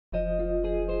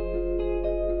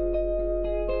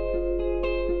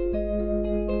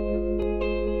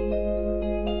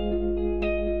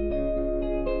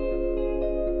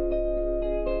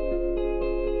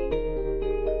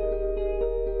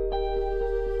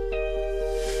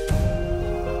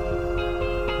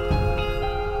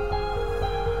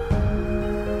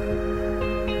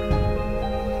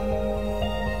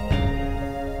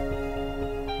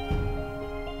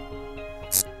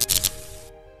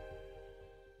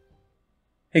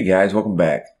Hey guys, welcome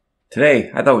back. Today,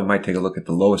 I thought we might take a look at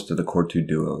the lowest of the Core 2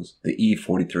 duos, the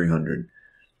e4300.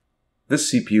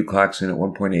 This CPU clocks in at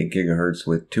 1.8 GHz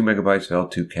with 2 MB of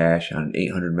L2 cache on an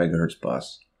 800 MHz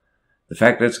bus. The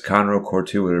fact that it's a Conroe Core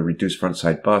 2 with a reduced front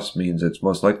side bus means it's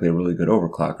most likely a really good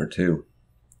overclocker too.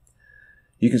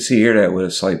 You can see here that with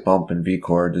a slight bump in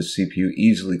V-core, this CPU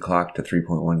easily clocked to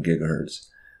 3.1 GHz.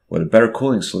 With a better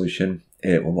cooling solution,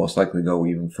 it will most likely go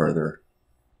even further.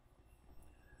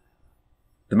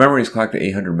 The memory is clocked to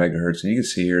 800 MHz, and you can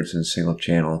see here it's in single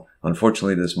channel.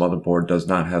 Unfortunately, this motherboard does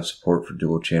not have support for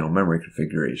dual channel memory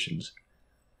configurations.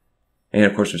 And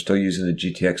of course, we're still using the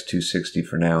GTX 260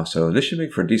 for now, so this should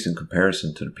make for a decent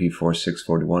comparison to the P4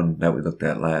 641 that we looked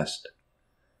at last.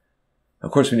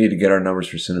 Of course, we need to get our numbers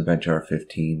for Cinebench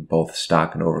R15, both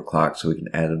stock and overclocked, so we can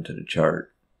add them to the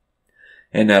chart.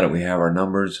 And now that we have our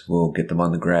numbers, we'll get them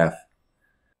on the graph.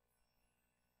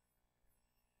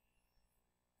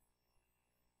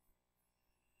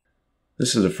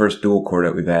 This is the first dual core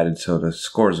that we've added, so the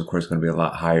score is of course going to be a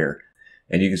lot higher.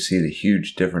 And you can see the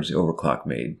huge difference the overclock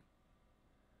made.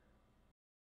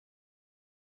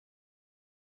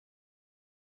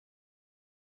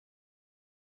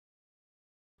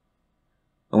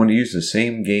 I want to use the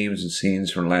same games and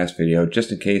scenes from the last video,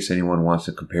 just in case anyone wants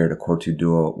to compare the Core 2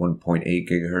 Duo at 1.8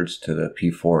 GHz to the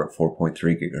P4 at 4.3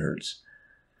 GHz.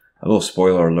 A little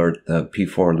spoiler alert, the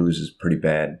P4 loses pretty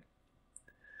bad.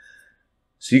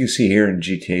 So you can see here in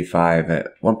GTA 5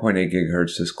 at 1.8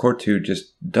 GHz, this Core 2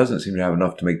 just doesn't seem to have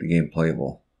enough to make the game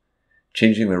playable.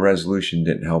 Changing the resolution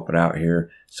didn't help it out here,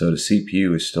 so the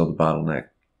CPU is still the bottleneck.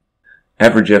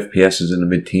 Average FPS is in the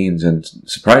mid-teens, and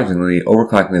surprisingly,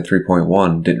 overclocking at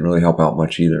 3.1 didn't really help out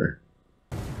much either.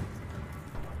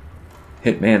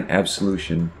 Hitman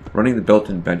Absolution. Running the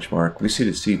built-in benchmark, we see the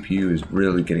CPU is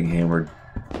really getting hammered,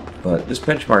 but this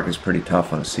benchmark is pretty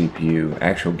tough on a CPU.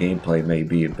 Actual gameplay may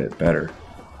be a bit better.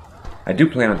 I do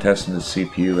plan on testing this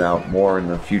CPU out more in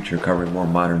the future, covering more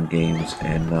modern games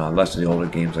and less of the older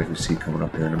games like we see coming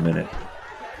up here in a minute.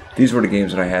 These were the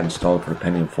games that I had installed for the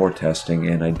Pentium 4 testing,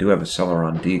 and I do have a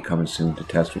Celeron D coming soon to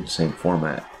test with the same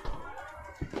format.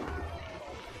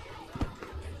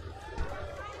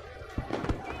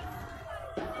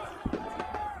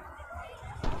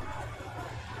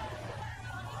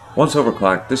 Once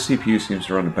overclocked, this CPU seems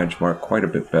to run the benchmark quite a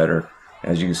bit better.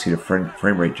 As you can see, the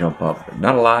frame rate jump up.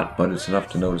 Not a lot, but it's enough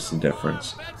to notice the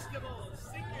difference.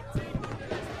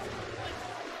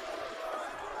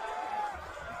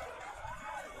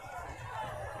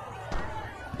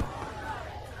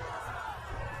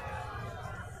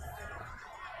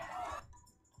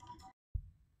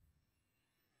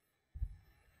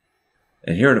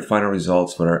 And here are the final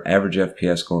results with our average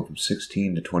FPS going from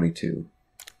 16 to 22.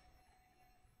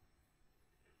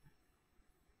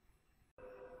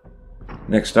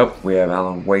 Next up, we have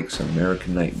Alan Wake's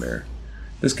American Nightmare.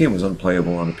 This game was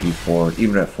unplayable on a P4,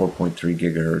 even at 4.3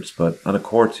 GHz, but on a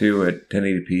Core 2 at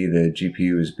 1080p, the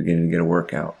GPU is beginning to get a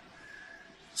workout.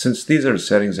 Since these are the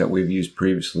settings that we've used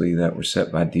previously that were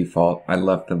set by default, I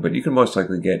left them, but you can most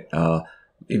likely get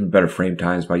even better frame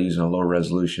times by using a lower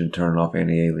resolution and turning off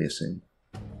anti-aliasing.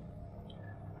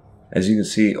 As you can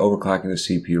see, overclocking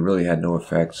the CPU really had no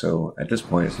effect, so at this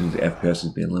point it seems the FPS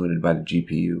is being limited by the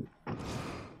GPU.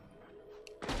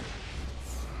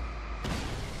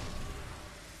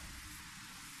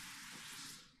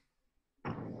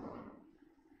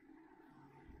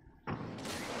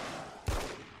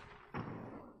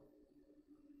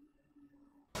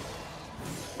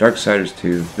 Darksiders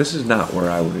II, this is not where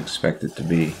I would expect it to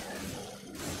be.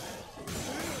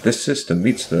 This system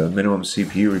meets the minimum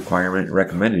CPU requirement,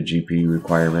 recommended GPU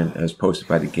requirement as posted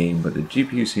by the game, but the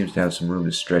GPU seems to have some room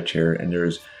to stretch here, and there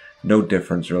is no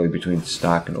difference really between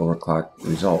stock and overclocked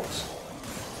results.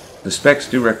 The specs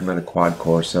do recommend a quad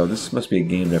core, so this must be a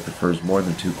game that prefers more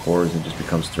than 2 cores and just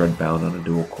becomes thread bound on a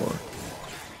dual core.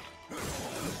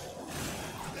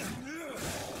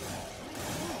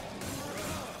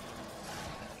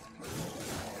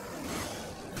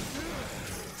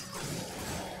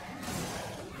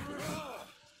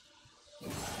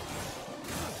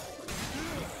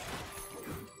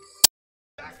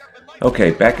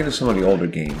 Okay, back into some of the older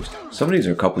games. Some of these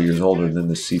are a couple years older than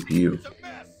this CPU.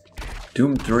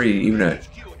 Doom 3, even at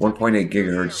 1.8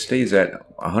 GHz, stays at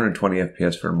 120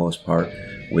 FPS for the most part,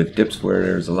 with dips where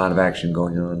there's a lot of action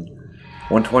going on.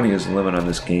 120 is the limit on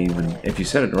this game, and if you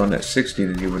set it to run at 60,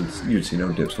 then you'd see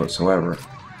no dips whatsoever.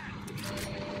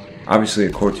 Obviously,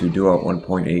 a Core 2 Duo at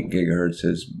 1.8 GHz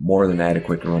is more than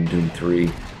adequate to run Doom 3,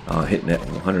 hitting that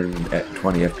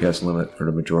 120 FPS limit for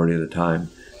the majority of the time,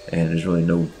 and there's really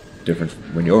no difference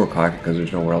when you overclock it because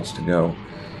there's nowhere else to go.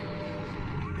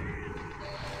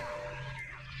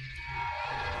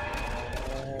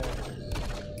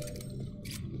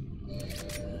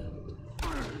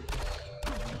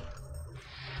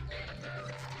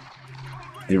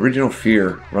 The original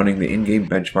F.E.A.R. running the in-game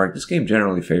benchmark, this game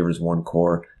generally favors one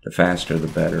core, the faster the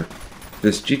better.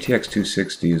 This GTX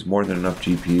 260 is more than enough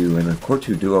GPU, and the Core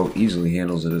 2 Duo easily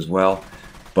handles it as well,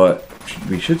 but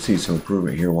we should see some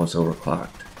improvement here once overclocked.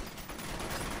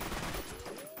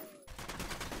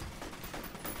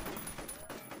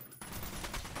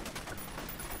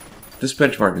 This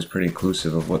benchmark is pretty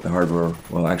inclusive of what the hardware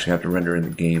will actually have to render in the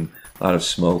game. A lot of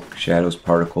smoke, shadows,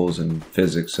 particles, and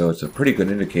physics, so it's a pretty good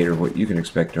indicator of what you can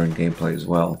expect during gameplay as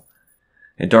well.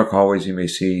 In dark hallways you may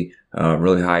see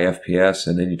really high FPS,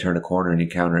 and then you turn a corner and you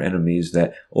counter enemies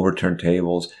that overturn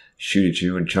tables, shoot at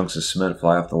you, and chunks of cement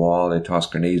fly off the wall, they toss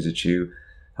grenades at you.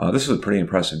 This was a pretty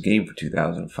impressive game for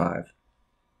 2005.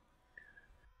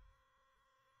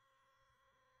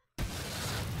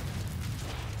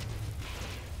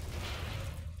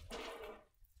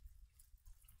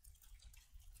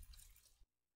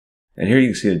 And here you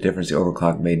can see the difference the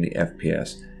overclock made in the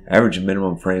FPS. Average and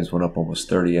minimum frames went up almost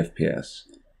 30 FPS.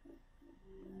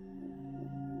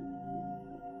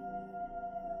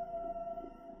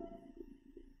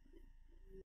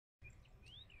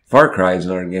 Far Cry is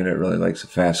another game that really likes a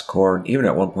fast core, and even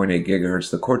at 1.8 GHz,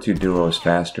 the Core 2 Duo is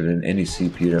faster than any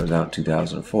CPU that was out in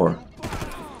 2004.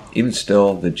 Even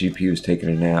still, the GPU is taking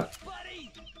a nap.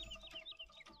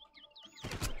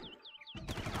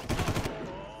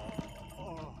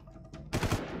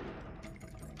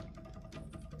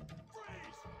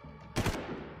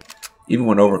 Even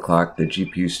when overclocked, the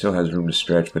GPU still has room to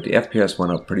stretch, but the FPS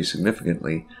went up pretty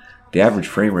significantly. The average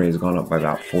frame rate has gone up by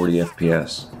about 40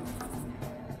 FPS.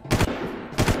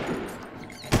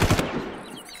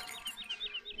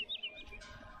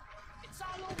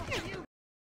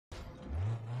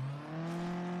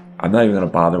 I'm not even going to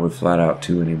bother with FlatOut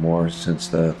 2 anymore, since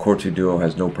the Core 2 Duo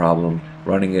has no problem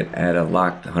running it at a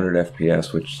locked 100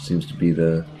 FPS, which seems to be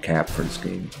the cap for this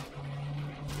game.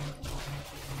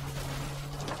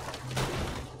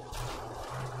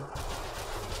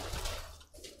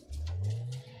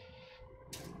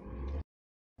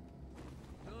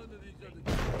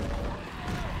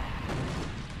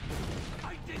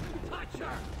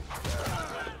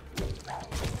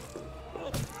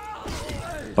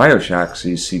 Bioshock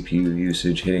sees CPU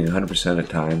usage hitting 100% at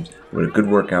times, with a good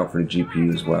workout for the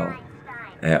GPU as well.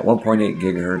 At 1.8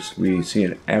 GHz, we see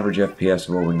an average FPS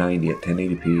of over 90 at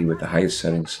 1080p with the highest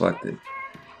settings selected.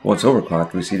 Once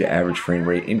overclocked, we see the average frame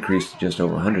rate increase to just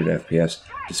over 100 FPS,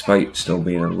 despite still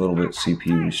being a little bit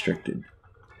CPU restricted.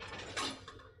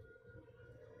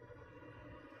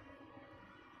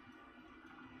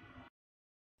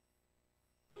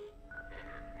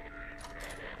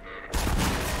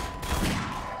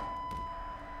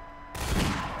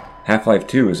 Half-Life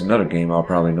 2 is another game I'll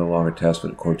probably no longer test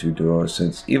with the Core 2 Duo,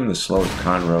 since even the slowest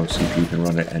Conroe CPU can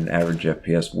run at an average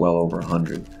FPS well over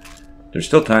 100. There's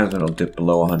still times when it'll dip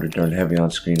below 100 during heavy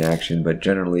on-screen action, but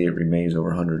generally it remains over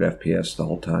 100 FPS the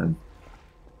whole time.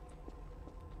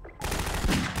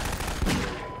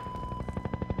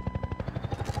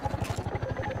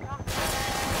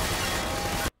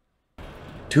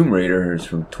 Tomb Raider is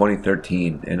from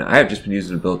 2013, and I have just been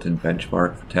using a built-in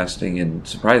benchmark for testing, and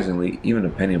surprisingly, even the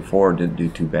Pentium 4 didn't do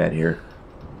too bad here.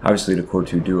 Obviously the Core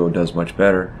 2 Duo does much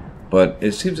better, but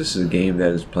it seems this is a game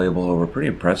that is playable over a pretty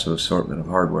impressive assortment of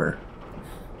hardware.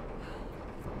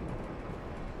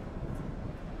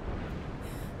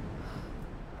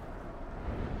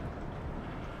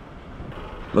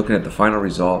 Looking at the final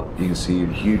result, you can see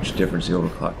the huge difference the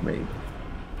overclock made.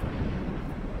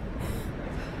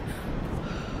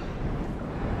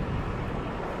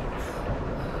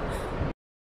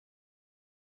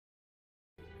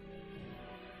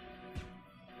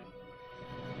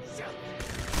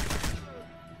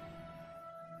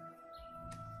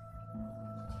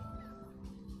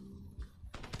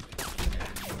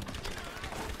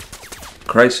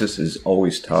 Crysis is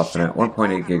always tough, and at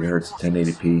 1.8 GHz at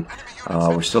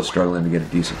 1080p, we're still struggling to get a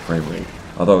decent frame rate,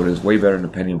 although it is way better than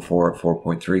the Pentium 4 at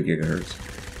 4.3 GHz.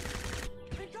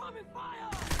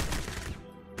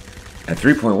 At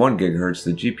 3.1 GHz,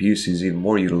 the GPU sees even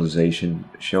more utilization,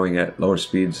 showing at lower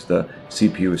speeds the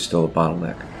CPU is still a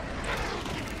bottleneck.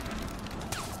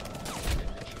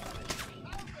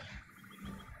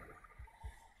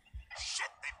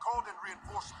 Shit, they've called in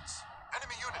reinforcements.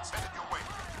 Enemy units headed your way.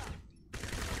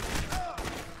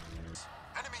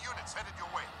 Enemy units headed your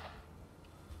way.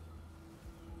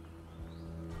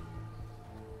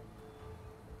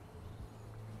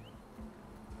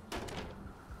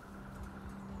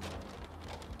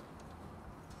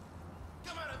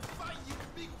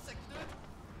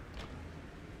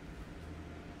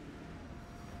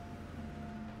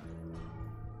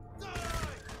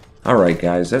 Alright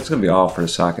guys, that's going to be all for the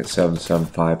Socket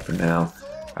 775 for now.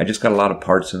 I just got a lot of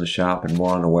parts in the shop and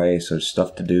more on the way, so there's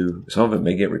stuff to do. Some of it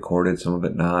may get recorded, some of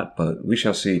it not, but we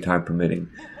shall see, time permitting.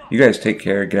 You guys take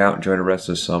care, get out, enjoy the rest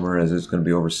of the summer as it's going to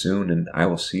be over soon, and I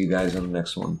will see you guys on the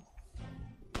next one.